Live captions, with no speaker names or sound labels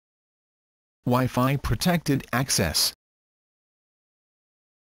Wi-Fi protected access.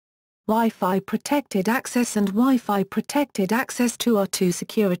 Wi-Fi protected access and Wi-Fi protected access 2 are two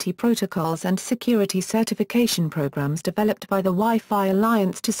security protocols and security certification programs developed by the Wi-Fi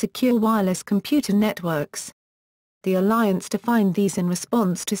Alliance to secure wireless computer networks. The Alliance defined these in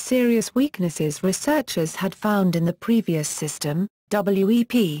response to serious weaknesses researchers had found in the previous system,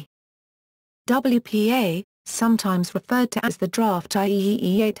 WEP. WPA, sometimes referred to as the draft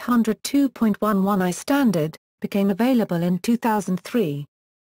IEEE 802.11i standard, became available in 2003.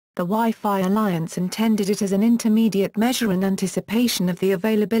 The Wi-Fi Alliance intended it as an intermediate measure in anticipation of the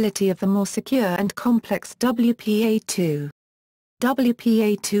availability of the more secure and complex WPA2.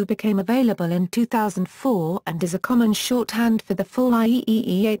 WPA2 became available in 2004 and is a common shorthand for the full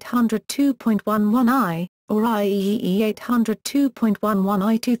IEEE 802.11i, or IEEE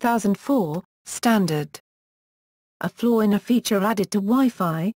 802.11i 2004, standard. A flaw in a feature added to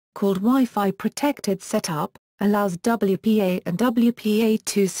Wi-Fi, called Wi-Fi Protected Setup, allows WPA and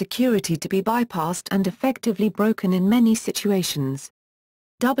WPA2 security to be bypassed and effectively broken in many situations.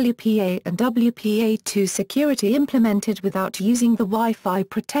 WPA and WPA2 security implemented without using the Wi-Fi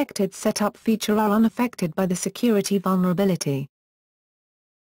Protected Setup feature are unaffected by the security vulnerability.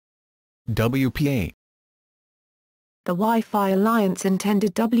 WPA. The Wi-Fi Alliance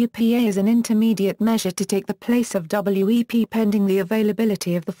intended WPA as an intermediate measure to take the place of WEP pending the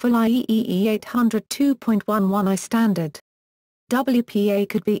availability of the full IEEE 802.11i standard. WPA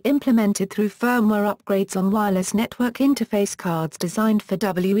could be implemented through firmware upgrades on wireless network interface cards designed for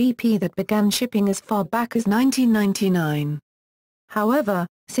WEP that began shipping as far back as 1999. However,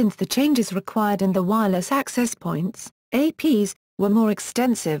 since the changes required in the wireless access points, APs, were more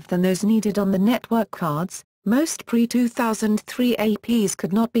extensive than those needed on the network cards, most pre-2003 APs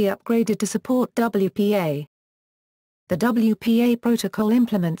could not be upgraded to support WPA. The WPA protocol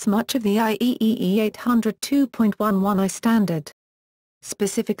implements much of the IEEE 802.11i standard.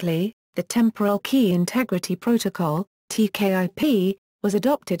 Specifically, the Temporal Key Integrity Protocol, TKIP, was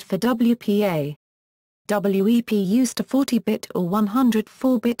adopted for WPA. WEP used a 40-bit or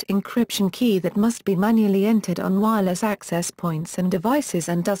 104-bit encryption key that must be manually entered on wireless access points and devices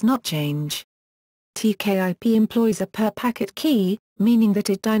and does not change. TKIP employs a per-packet key, meaning that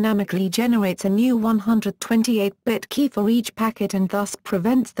it dynamically generates a new 128-bit key for each packet and thus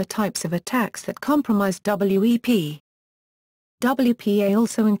prevents the types of attacks that compromise WEP. WPA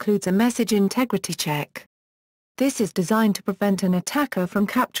also includes a message integrity check. This is designed to prevent an attacker from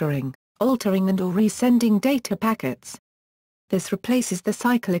capturing, altering and/or resending data packets. This replaces the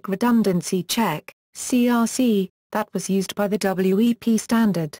cyclic redundancy check, CRC, that was used by the WEP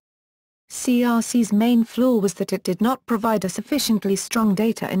standard. CRC's main flaw was that it did not provide a sufficiently strong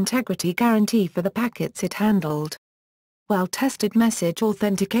data integrity guarantee for the packets it handled. Well-tested message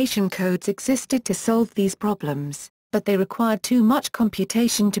authentication codes existed to solve these problems, but they required too much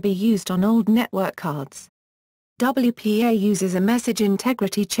computation to be used on old network cards. WPA uses a message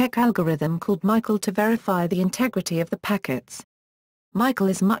integrity check algorithm called Michael to verify the integrity of the packets. Michael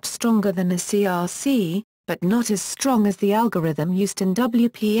is much stronger than a CRC, but not as strong as the algorithm used in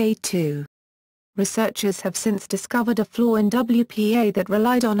WPA2. Researchers have since discovered a flaw in WPA that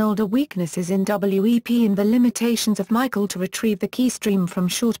relied on older weaknesses in WEP and the limitations of Michael to retrieve the key stream from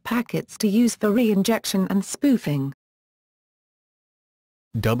short packets to use for re-injection and spoofing.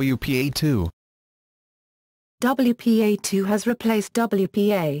 WPA2. WPA2 has replaced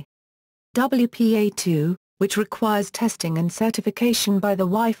WPA. WPA2, which requires testing and certification by the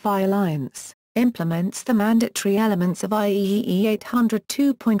Wi-Fi Alliance, implements the mandatory elements of IEEE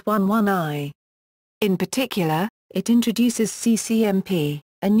 802.11i. In particular, it introduces CCMP,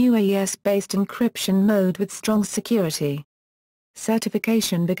 a new AES-based encryption mode with strong security.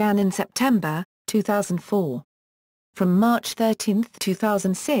 Certification began in September 2004. From March 13,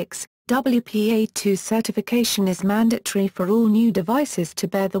 2006, WPA2 certification is mandatory for all new devices to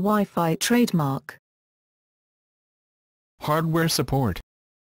bear the Wi-Fi trademark. Hardware support.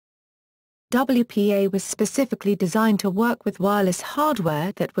 WPA was specifically designed to work with wireless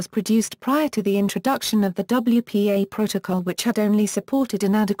hardware that was produced prior to the introduction of the WPA protocol, which had only supported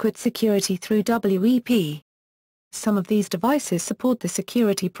inadequate security through WEP. Some of these devices support the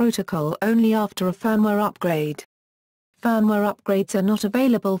security protocol only after a firmware upgrade. Firmware upgrades are not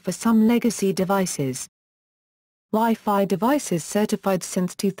available for some legacy devices. Wi-Fi devices certified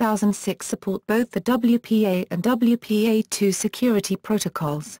since 2006 support both the WPA and WPA2 security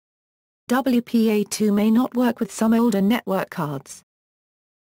protocols. WPA2 may not work with some older network cards.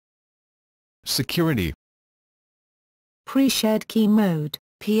 Security. Pre-shared key mode,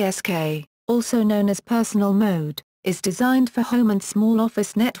 PSK, also known as personal mode, is designed for home and small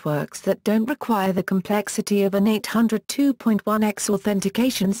office networks that don't require the complexity of an 802.1x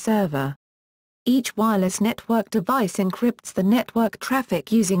authentication server. Each wireless network device encrypts the network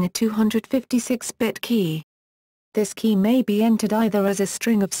traffic using a 256-bit key. This key may be entered either as a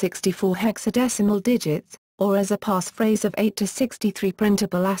string of 64 hexadecimal digits, or as a passphrase of 8 to 63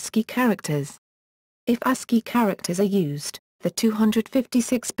 printable ASCII characters. If ASCII characters are used, the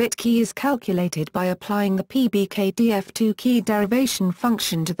 256-bit key is calculated by applying the PBKDF2 key derivation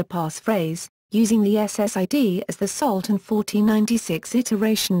function to the passphrase, using the SSID as the salt and 4096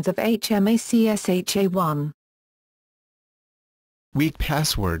 iterations of HMACSHA1. Weak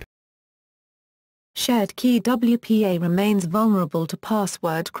password. Shared key WPA remains vulnerable to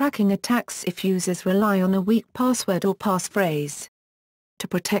password cracking attacks if users rely on a weak password or passphrase. To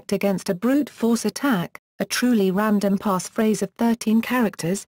protect against a brute force attack, a truly random passphrase of 13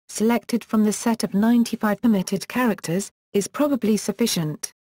 characters, selected from the set of 95 permitted characters, is probably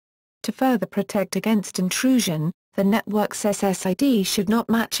sufficient. To further protect against intrusion, the network's SSID should not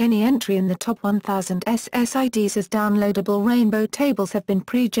match any entry in the top 1000 SSIDs, as downloadable rainbow tables have been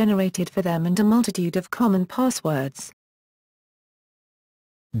pre-generated for them and a multitude of common passwords.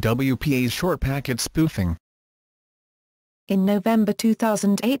 WPA's short packet spoofing. In November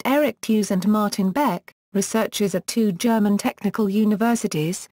 2008, Eric Hughes and Martin Beck, researchers at two German technical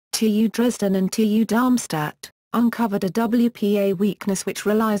universities, TU Dresden and TU Darmstadt, uncovered a WPA weakness which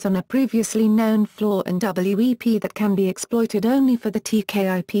relies on a previously known flaw in WEP that can be exploited only for the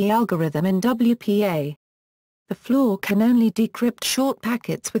TKIP algorithm in WPA. The flaw can only decrypt short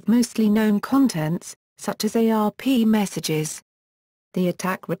packets with mostly known contents, such as ARP messages. The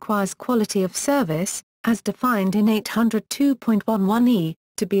attack requires quality of service, as defined in 802.11e,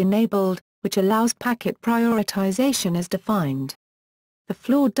 to be enabled, which allows packet prioritization as defined. The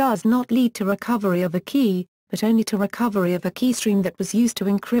flaw does not lead to recovery of a key, but only to recovery of a keystream that was used to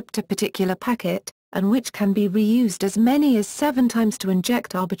encrypt a particular packet, and which can be reused as many as 7 times to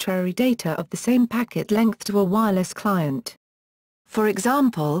inject arbitrary data of the same packet length to a wireless client. For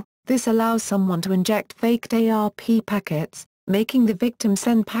example, this allows someone to inject faked ARP packets, making the victim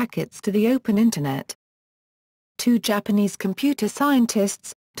send packets to the open internet. Two Japanese computer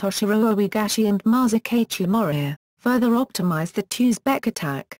scientists, Toshiro Oigashi and Masakachi Moriya, further optimized the Hughes-Beck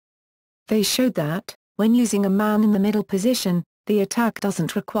attack. They showed that, when using a man-in-the-middle position, the attack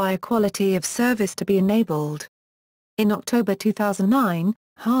doesn't require quality of service to be enabled. In October 2009,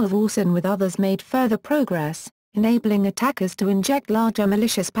 Halvorsen with others made further progress, enabling attackers to inject larger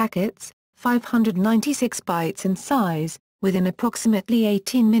malicious packets, 596 bytes in size, within approximately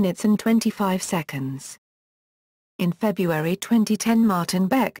 18 minutes and 25 seconds. In February 2010, Martin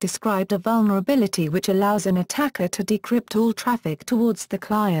Beck described a vulnerability which allows an attacker to decrypt all traffic towards the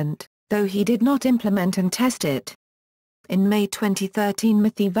client, though he did not implement and test it. In May 2013,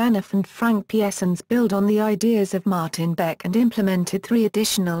 Matthew Vanoff and Frank Piessens built on the ideas of Martin Beck and implemented 3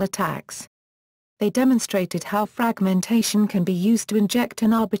 additional attacks. They demonstrated how fragmentation can be used to inject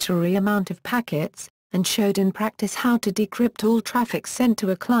an arbitrary amount of packets, and showed in practice how to decrypt all traffic sent to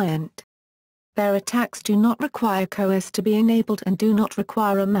a client. Their attacks do not require CoAS to be enabled and do not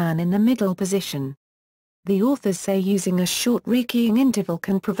require a man-in-the-middle position. The authors say using a short rekeying interval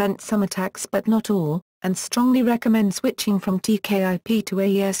can prevent some attacks but not all, and strongly recommend switching from TKIP to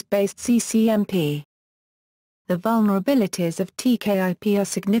AES-based CCMP. The vulnerabilities of TKIP are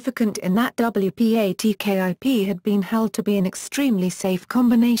significant in that WPA-TKIP had been held to be an extremely safe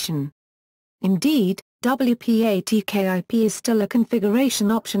combination. Indeed, WPA-TKIP is still a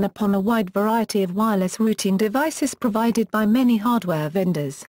configuration option upon a wide variety of wireless routing devices provided by many hardware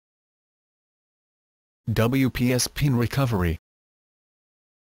vendors. WPS PIN recovery.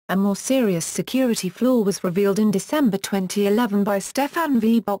 A more serious security flaw was revealed in December 2011 by Stefan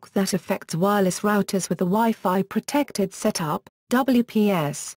Viebock that affects wireless routers with the Wi-Fi protected setup,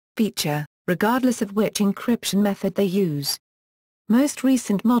 WPS, feature, regardless of which encryption method they use. Most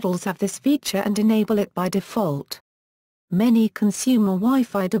recent models have this feature and enable it by default. Many consumer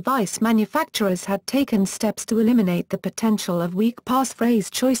Wi-Fi device manufacturers had taken steps to eliminate the potential of weak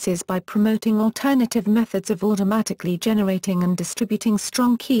passphrase choices by promoting alternative methods of automatically generating and distributing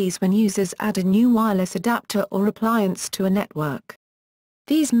strong keys when users add a new wireless adapter or appliance to a network.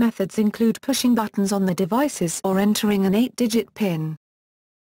 These methods include pushing buttons on the devices or entering an 8-digit PIN.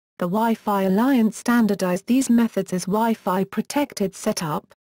 The Wi-Fi Alliance standardized these methods as Wi-Fi protected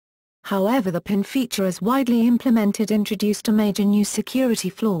setup. However, the PIN feature as widely implemented introduced a major new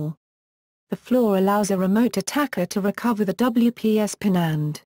security flaw. The flaw allows a remote attacker to recover the WPS PIN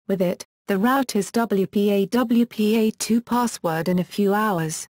and, with it, the router's WPA/WPA2 password in a few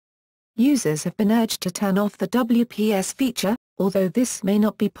hours. Users have been urged to turn off the WPS feature, although this may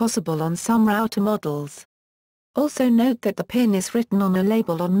not be possible on some router models. Also note that the PIN is written on a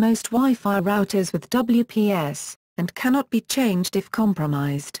label on most Wi-Fi routers with WPS, and cannot be changed if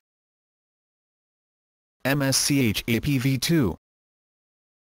compromised. MSCH APv2.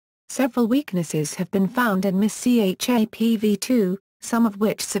 Several weaknesses have been found in MSCH APv2, some of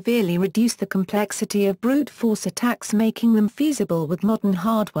which severely reduce the complexity of brute force attacks, making them feasible with modern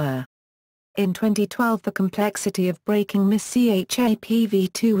hardware. In 2012, the complexity of breaking MSCH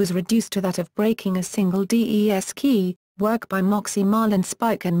APv2 was reduced to that of breaking a single DES key, work by Moxie Marlin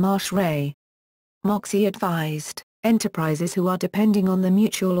Spike and Marsh Ray. Moxie advised enterprises who are depending on the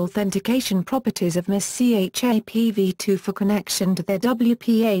mutual authentication properties of MSCH APv2 for connection to their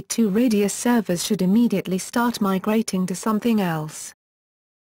WPA2 radius servers should immediately start migrating to something else.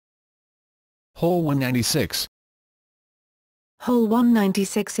 Hole 196. Hole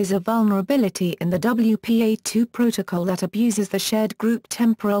 196 is a vulnerability in the WPA2 protocol that abuses the shared group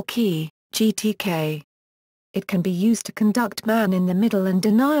temporal key, GTK. It can be used to conduct man-in-the-middle and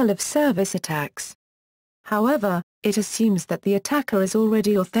denial-of-service attacks. However, it assumes that the attacker is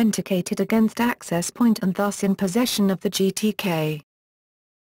already authenticated against access point and thus in possession of the GTK.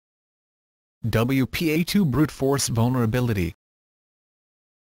 WPA2 brute force vulnerability.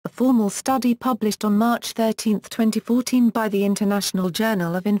 A formal study published on March 13, 2014 by the International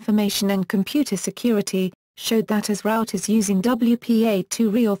Journal of Information and Computer Security, showed that as routers using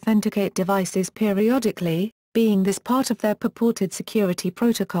WPA2 re-authenticate devices periodically, being this part of their purported security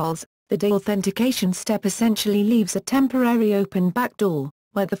protocols, the de-authentication step essentially leaves a temporary open backdoor,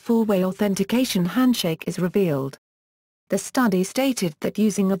 where the four-way authentication handshake is revealed. The study stated that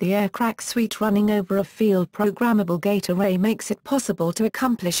using the aircrack suite running over a field programmable gate array makes it possible to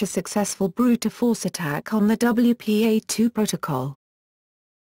accomplish a successful brute force attack on the WPA2 protocol.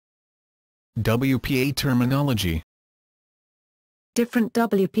 WPA terminology. Different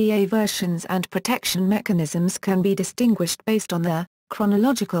WPA versions and protection mechanisms can be distinguished based on the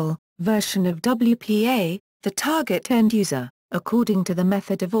chronological version of WPA, the target end user, according to the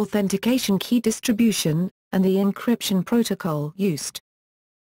method of authentication key distribution, and the encryption protocol used.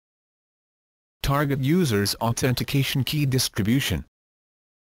 Target user's authentication key distribution.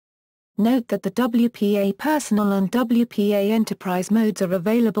 Note that the WPA Personal and WPA Enterprise modes are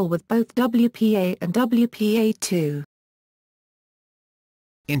available with both WPA and WPA2.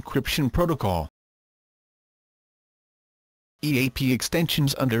 Encryption protocol. EAP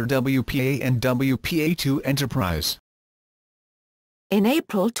extensions under WPA and WPA2 Enterprise. In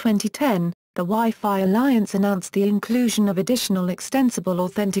April 2010, the Wi-Fi Alliance announced the inclusion of additional Extensible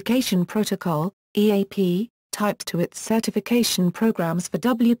Authentication Protocol, EAP, types to its certification programs for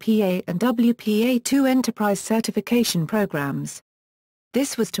WPA and WPA2 Enterprise certification programs.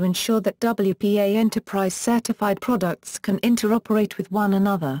 This was to ensure that WPA Enterprise certified products can interoperate with one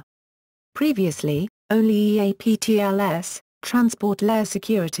another. Previously, only EAP TLS, Transport Layer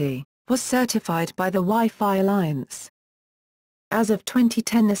Security, was certified by the Wi-Fi Alliance. As of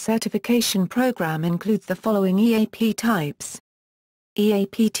 2010, the certification program includes the following EAP types.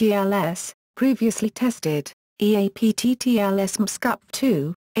 EAP TLS, previously tested, EAP TTLS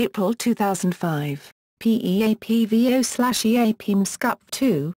MSCUP2, April 2005, PEAPVO/EAP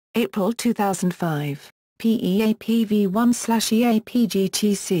MSCUP2, April 2005, PEAPV1/EAP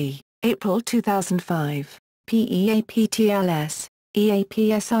GTC, April 2005, PEAP TLS,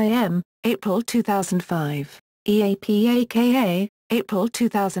 EAP SIM, April 2005, EAP AKA, April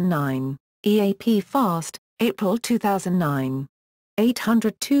 2009, EAP FAST, April 2009.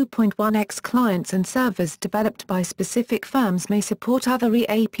 802.1x clients and servers developed by specific firms may support other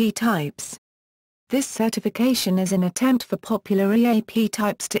EAP types. This certification is an attempt for popular EAP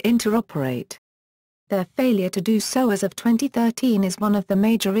types to interoperate. Their failure to do so as of 2013 is one of the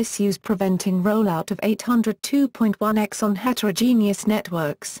major issues preventing rollout of 802.1x on heterogeneous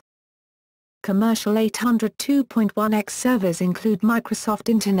networks. Commercial 802.1x servers include Microsoft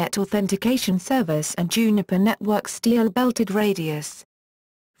Internet Authentication Service and Juniper Networks Steel-Belted Radius.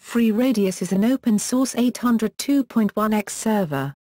 Free Radius is an open-source 802.1x server,